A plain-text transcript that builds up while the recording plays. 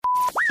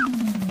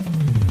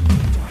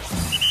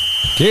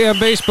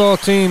KM baseball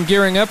team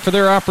gearing up for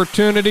their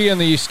opportunity in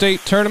the state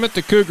tournament.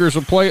 The Cougars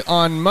will play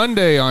on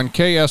Monday on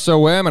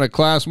KSOM in a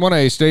Class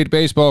 1A state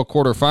baseball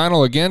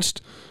quarterfinal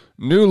against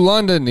New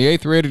London. The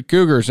 8th-rated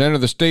Cougars enter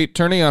the state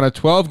tourney on a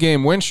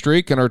 12-game win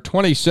streak and are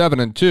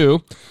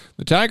 27-2.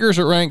 The Tigers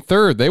are ranked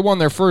 3rd. They won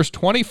their first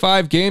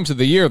 25 games of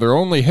the year. Their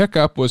only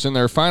hiccup was in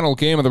their final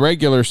game of the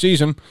regular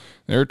season.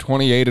 They're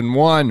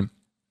 28-1.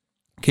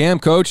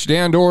 KM coach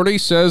Dan Doherty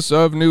says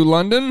of New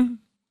London,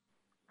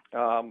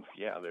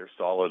 yeah, they're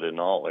solid in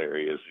all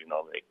areas. You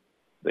know,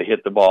 they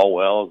hit the ball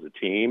well as a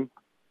team.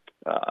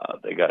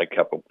 They got a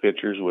couple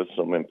pitchers with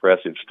some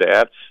impressive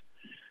stats,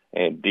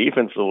 and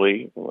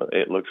defensively,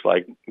 it looks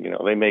like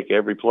they make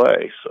every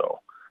play. So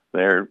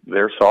they're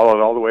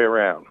solid all the way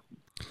around.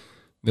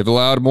 They've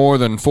allowed more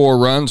than 4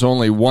 runs,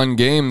 only 1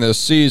 game this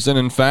season.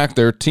 In fact,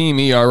 their team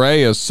ERA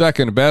is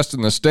second best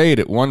in the state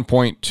at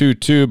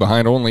 1.22,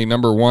 behind only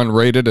number 1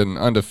 rated and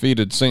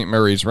undefeated St.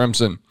 Mary's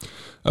Remsen.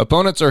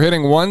 Opponents are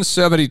hitting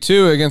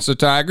 172 against the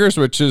Tigers,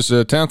 which is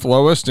the 10th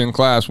lowest in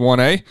Class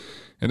 1A.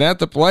 And at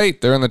the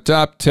plate, they're in the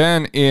top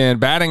 10 in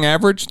batting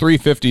average,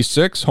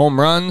 356, home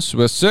runs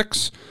with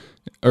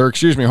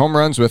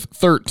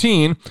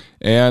 13,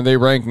 and they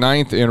rank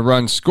 9th in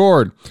runs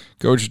scored.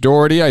 Coach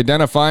Doherty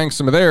identifying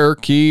some of their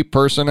key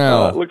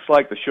personnel. It looks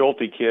like the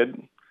Schulte kid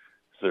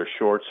is their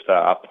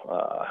shortstop,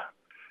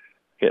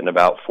 hitting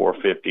about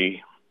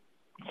 450,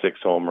 6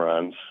 home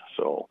runs.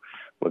 So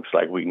looks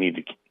like we need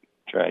to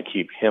try and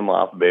keep him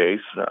off base.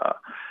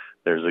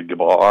 There's a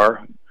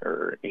Gabar,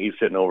 he's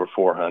hitting over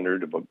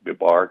 400, a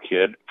Gabar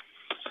kid.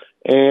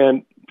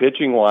 And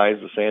pitching-wise,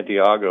 the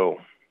Santiago,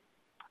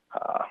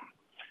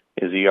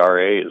 his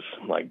ERA is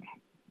like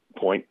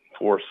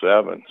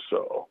 0.47.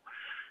 So,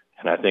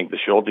 and I think the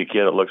Schulte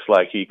kid, it looks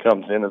like he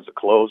comes in as a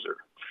closer.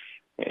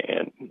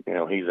 And,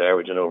 he's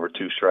averaging over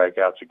 2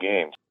 strikeouts a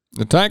game.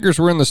 The Tigers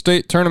were in the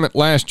state tournament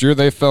last year.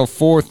 They fell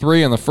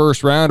 4-3 in the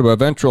first round to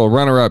eventual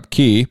runner-up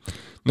Key.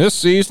 This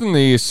season,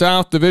 the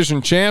South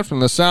Division champs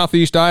from the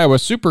Southeast Iowa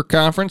Super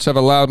Conference have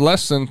allowed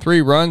less than 3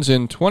 runs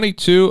in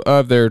 22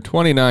 of their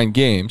 29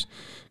 games.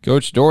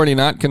 Coach Doherty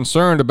not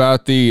concerned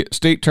about the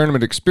state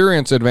tournament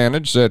experience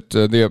advantage that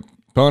the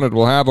opponent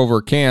will have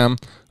over Cam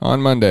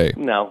on Monday.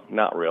 No,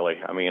 not really.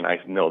 I mean, I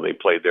know they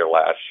played there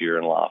last year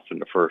and lost in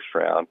the first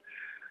round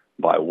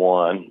by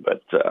 1,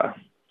 but,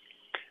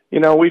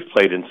 we've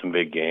played in some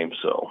big games,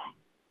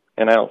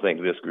 and I don't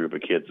think this group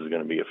of kids is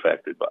going to be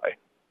affected by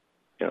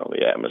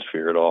the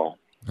atmosphere at all.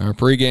 Our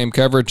pregame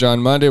coverage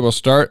on Monday will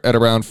start at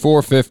around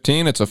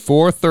 4:15. It's a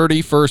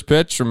 4:30 first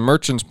pitch from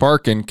Merchants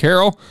Park in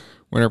Carroll.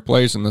 Winner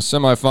plays in the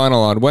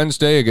semifinal on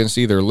Wednesday against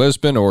either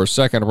Lisbon or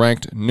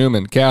second-ranked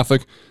Newman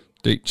Catholic.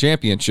 State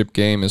championship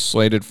game is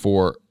slated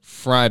for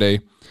Friday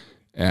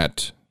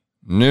at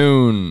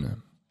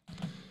noon.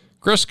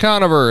 Chris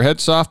Conover, head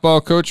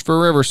softball coach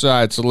for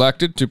Riverside,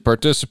 selected to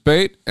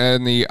participate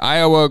in the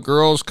Iowa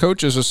Girls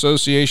Coaches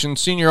Association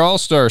Senior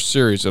All-Star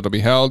Series. It'll be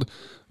held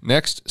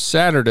next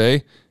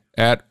Saturday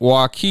at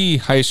Waukee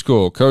High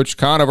School. Coach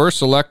Conover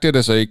selected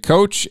as a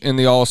coach in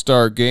the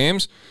All-Star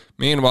Games.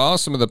 Meanwhile,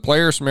 some of the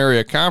players from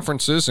area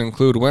conferences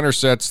include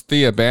Winterset's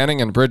Thea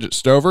Banning and Bridget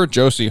Stover,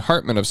 Josie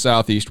Hartman of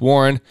Southeast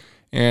Warren,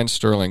 and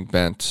Sterling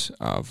Bent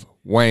of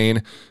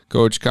Wayne.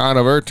 Coach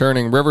Conover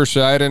turning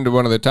Riverside into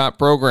one of the top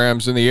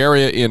programs in the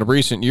area in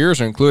recent years,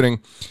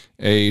 including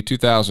a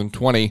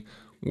 2020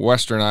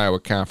 Western Iowa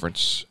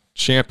Conference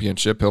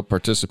Championship. He'll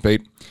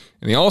participate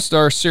in the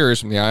All-Star Series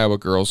from the Iowa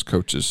Girls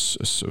Coaches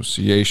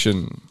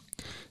Association.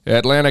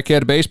 Atlantic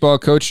head baseball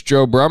coach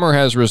Joe Brummer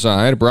has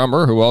resigned.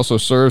 Brummer, who also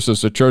serves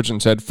as the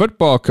Trojans head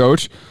football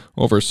coach,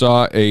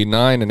 oversaw a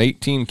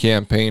 9-18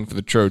 campaign for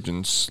the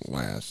Trojans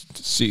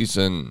last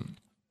season.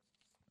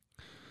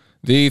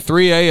 The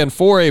 3A and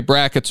 4A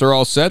brackets are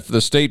all set for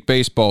the state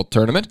baseball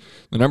tournament.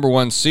 The number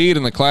 1 seed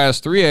in the Class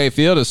 3A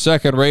field is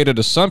second-rated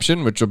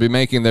Assumption, which will be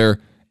making their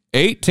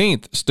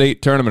 18th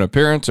state tournament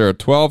appearance. They're a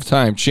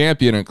 12-time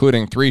champion,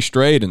 including 3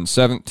 straight in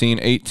 17,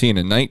 18,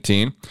 and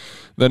 19.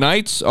 The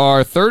Knights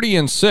are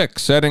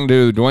 30-6, heading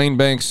to Dwayne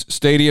Banks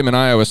Stadium in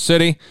Iowa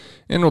City,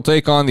 and will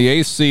take on the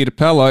 8th seed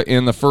Pella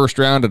in the first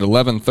round at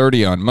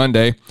 11:30 on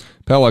Monday.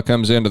 Pella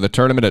comes into the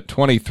tournament at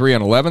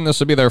 23-11. This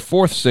will be their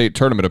 4th state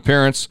tournament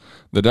appearance.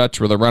 The Dutch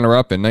were the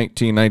runner-up in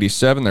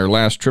 1997. Their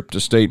last trip to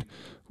state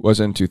was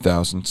in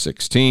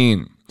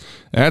 2016.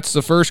 That's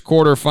the first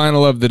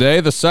quarterfinal of the day.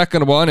 The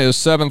second one is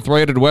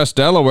 7th-rated West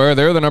Delaware.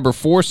 They're the number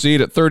 4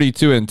 seed at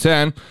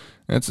 32-10.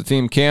 That's the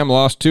team Cam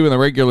lost to in the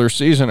regular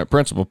season at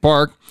Principal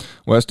Park.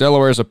 West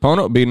Delaware's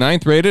opponent will be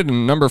 9th-rated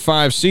and number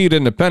 5 seed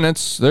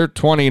Independence. They're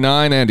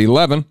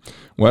 29-11.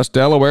 West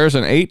Delaware's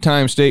an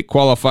 8-time state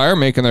qualifier,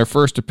 making their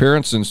first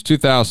appearance since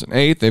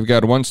 2008. They've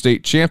got 1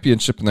 state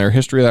championship in their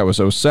history. That was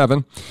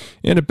 2007.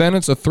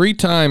 Independence, a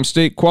 3-time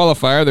state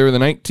qualifier. They were the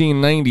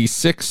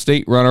 1996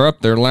 state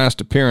runner-up. Their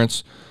last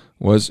appearance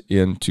was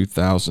in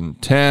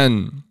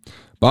 2010.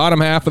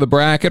 Bottom half of the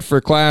bracket for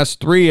Class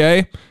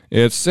 3A,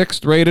 it's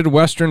 6th-rated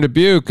Western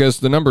Dubuque as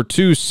the number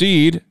 2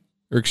 seed,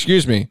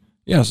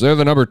 Yes, they're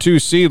the number 2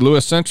 seed.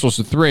 Lewis Central's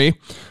the 3.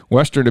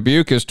 Western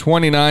Dubuque is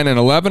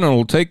 29-11 and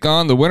will take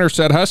on the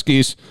Winterset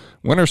Huskies.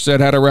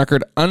 Winterset had a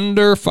record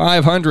under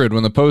 500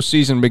 when the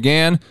postseason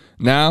began.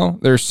 Now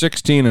they're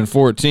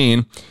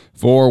 16-14.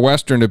 For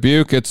Western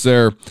Dubuque, it's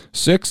their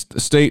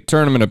 6th state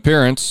tournament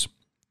appearance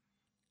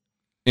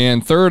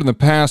and 3rd in the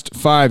past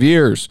 5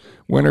 years.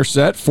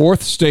 Winterset,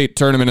 4th state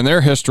tournament in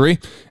their history,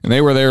 and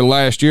they were there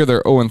last year.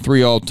 They're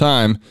 0-3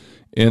 all-time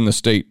in the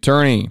state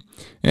tourney.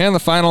 And the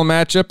final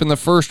matchup in the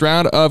first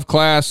round of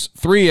Class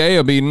 3A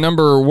will be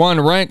number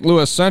 1 ranked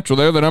Lewis Central.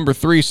 They're the number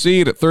 3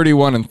 seed at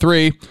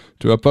 31-3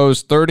 to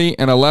oppose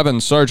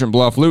 30-11 Sergeant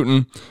Bluff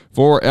Luton.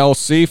 For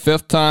LC,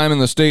 5th time in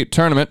the state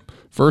tournament,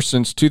 first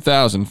since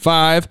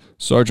 2005.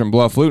 Sergeant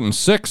Bluff Luton's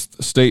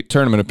 6th state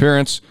tournament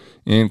appearance,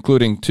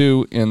 including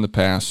 2 in the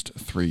past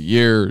 3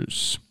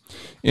 years.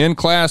 In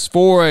Class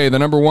 4A, the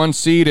number 1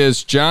 seed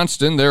is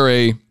Johnston. They're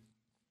a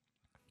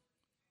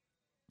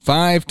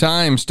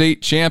 5-time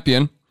state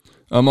champion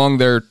among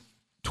their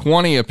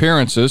 20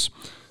 appearances.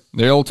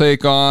 They'll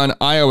take on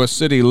Iowa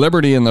City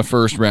Liberty in the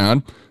first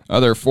round.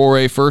 Other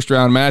 4A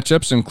first-round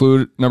matchups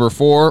include number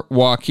 4,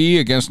 Waukee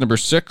against number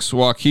 6,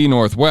 Waukee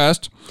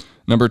Northwest.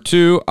 Number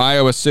 2,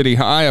 Iowa City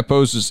High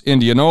opposes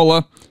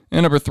Indianola.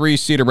 And number 3,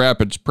 Cedar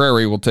Rapids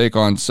Prairie will take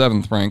on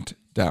 7th-ranked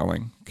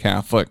Dowling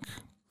Catholic.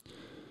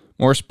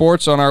 More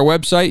sports on our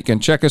website. You can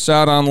check us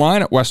out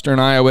online at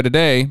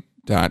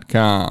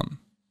westerniowatoday.com.